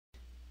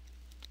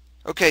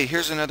Okay,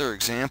 here's another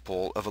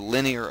example of a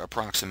linear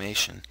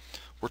approximation.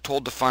 We're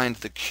told to find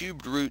the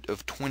cubed root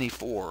of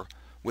 24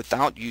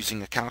 without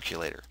using a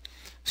calculator.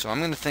 So I'm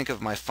going to think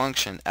of my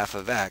function f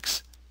of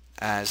x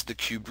as the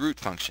cubed root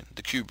function,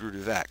 the cubed root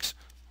of x,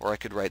 or I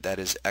could write that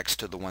as x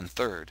to the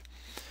 1/3.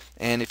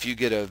 And if you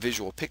get a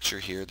visual picture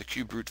here, the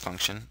cubed root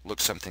function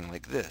looks something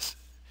like this.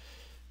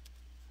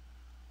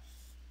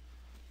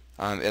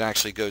 It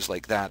actually goes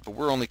like that, but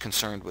we're only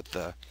concerned with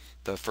the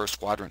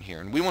first quadrant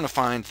here. And we want to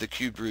find the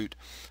cubed root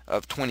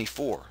of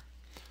 24.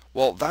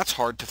 Well, that's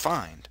hard to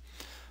find.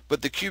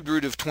 But the cubed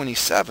root of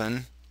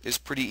 27 is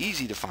pretty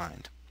easy to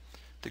find.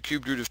 The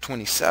cubed root of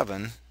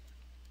 27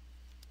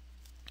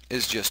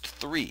 is just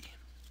 3.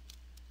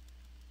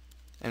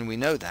 And we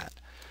know that.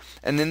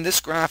 And then this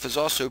graph is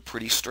also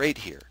pretty straight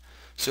here.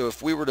 So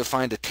if we were to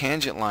find a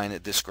tangent line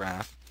at this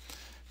graph,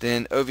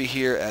 then over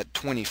here at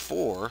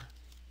 24,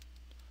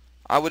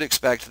 I would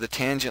expect the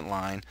tangent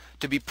line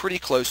to be pretty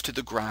close to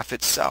the graph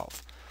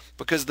itself,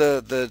 because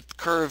the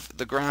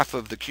graph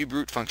of the cube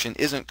root function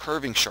isn't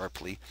curving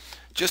sharply,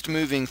 just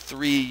moving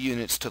 3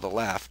 units to the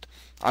left.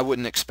 I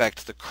wouldn't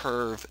expect the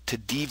curve to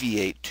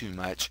deviate too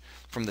much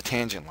from the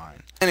tangent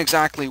line. And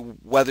exactly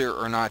whether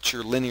or not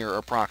your linear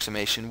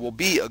approximation will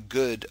be a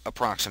good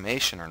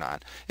approximation or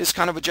not is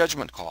kind of a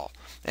judgment call,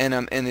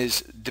 and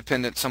is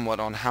dependent somewhat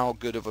on how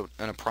good of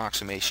an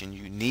approximation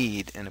you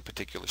need in a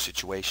particular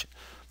situation.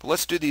 But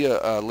let's do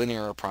the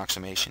linear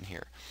approximation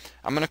here.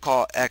 I'm going to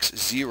call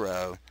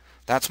x0,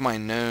 that's my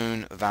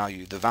known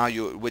value, the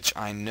value at which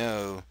I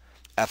know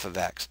f of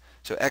x.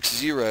 So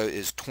x0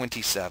 is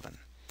 27,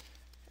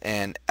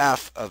 and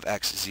f of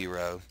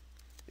x0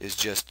 is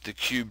just the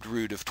cubed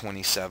root of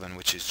 27,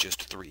 which is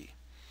just 3.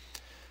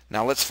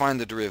 Now let's find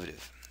the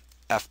derivative.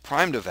 F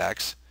prime of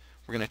x,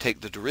 we're going to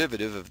take the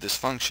derivative of this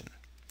function.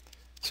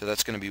 So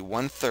that's going to be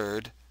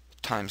 1/3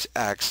 times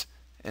x,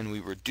 and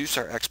we reduce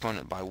our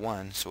exponent by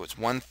 1, so it's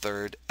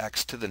 1/3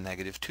 x to the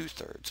negative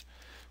 2/3,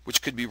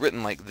 which could be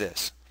written like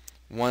this: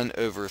 1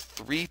 over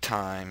 3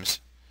 times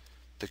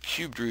the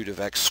cubed root of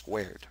x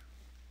squared.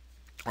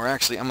 Or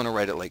actually, I'm going to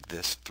write it like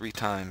this: 3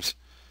 times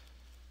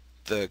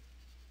the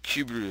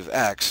cubed root of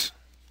x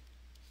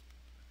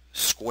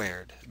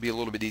squared. It'd be a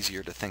little bit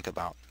easier to think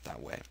about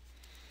that way.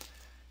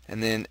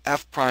 And then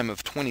f prime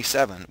of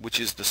 27, which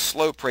is the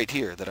slope right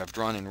here that I've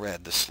drawn in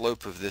red, the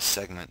slope of this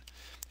segment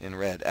in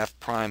red, f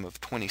prime of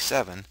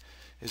 27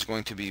 is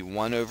going to be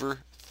 1 over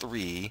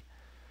 3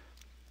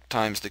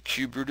 times the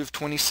cubed root of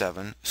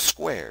 27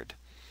 squared.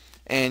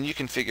 And you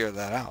can figure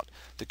that out.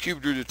 The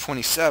cubed root of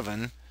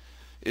 27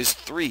 is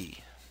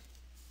 3.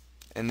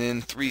 And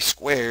then 3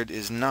 squared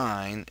is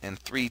 9, and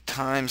 3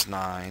 times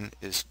 9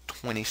 is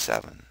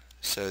 27.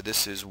 So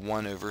this is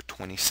 1 over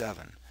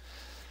 27.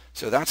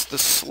 So that's the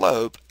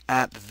slope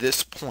at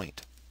this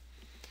point.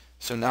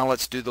 So now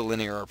let's do the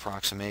linear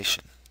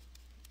approximation.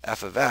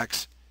 F of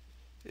x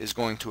is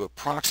going to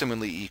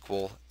approximately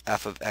equal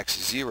f of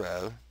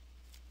x0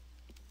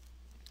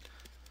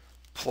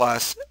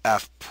 plus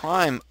f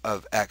prime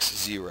of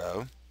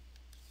x0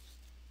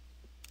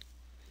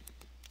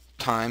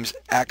 times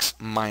x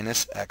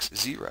minus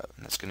x0.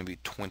 And that's going to be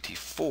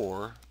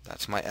 24,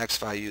 that's my x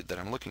value that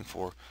I'm looking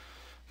for,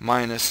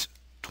 minus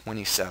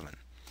 27.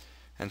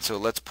 And so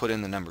let's put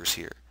in the numbers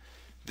here.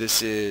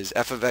 This is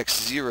f of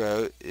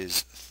x0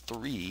 is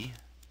 3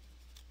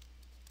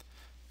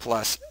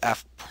 plus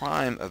f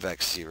prime of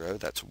x0,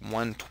 that's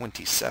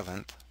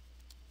 1/27th,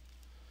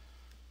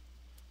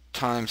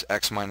 times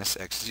x minus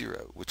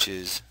x0, which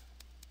is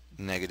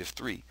negative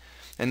 3.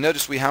 And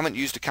notice we haven't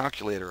used a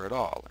calculator at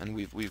all, and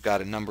we've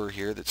got a number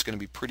here that's going to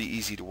be pretty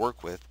easy to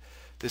work with.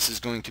 This is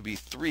going to be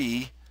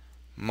 3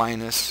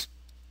 minus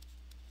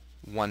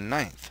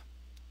 1/9,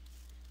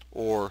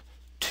 or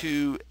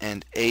 2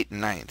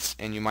 8/9,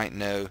 and you might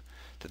know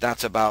that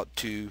that's about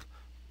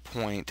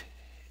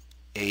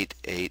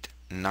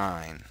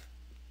 2.889.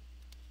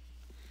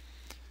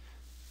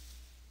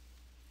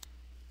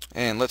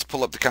 And let's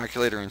pull up the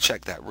calculator and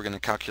check that. We're going to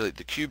calculate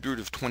the cubed root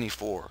of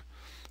 24.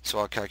 So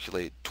I'll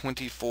calculate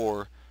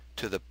 24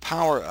 to the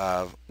power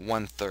of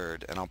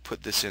 1/3, and I'll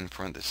put this in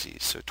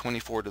parentheses. So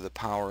 24 to the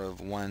power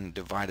of 1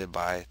 divided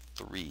by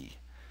 3.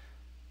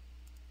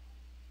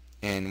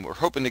 And we're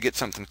hoping to get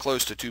something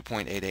close to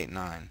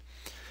 2.889.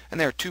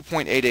 And they're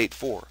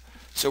 2.884.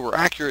 So we're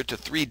accurate to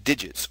 3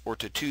 digits, or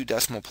to 2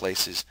 decimal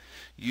places,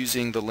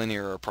 using the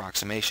linear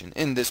approximation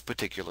in this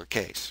particular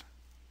case.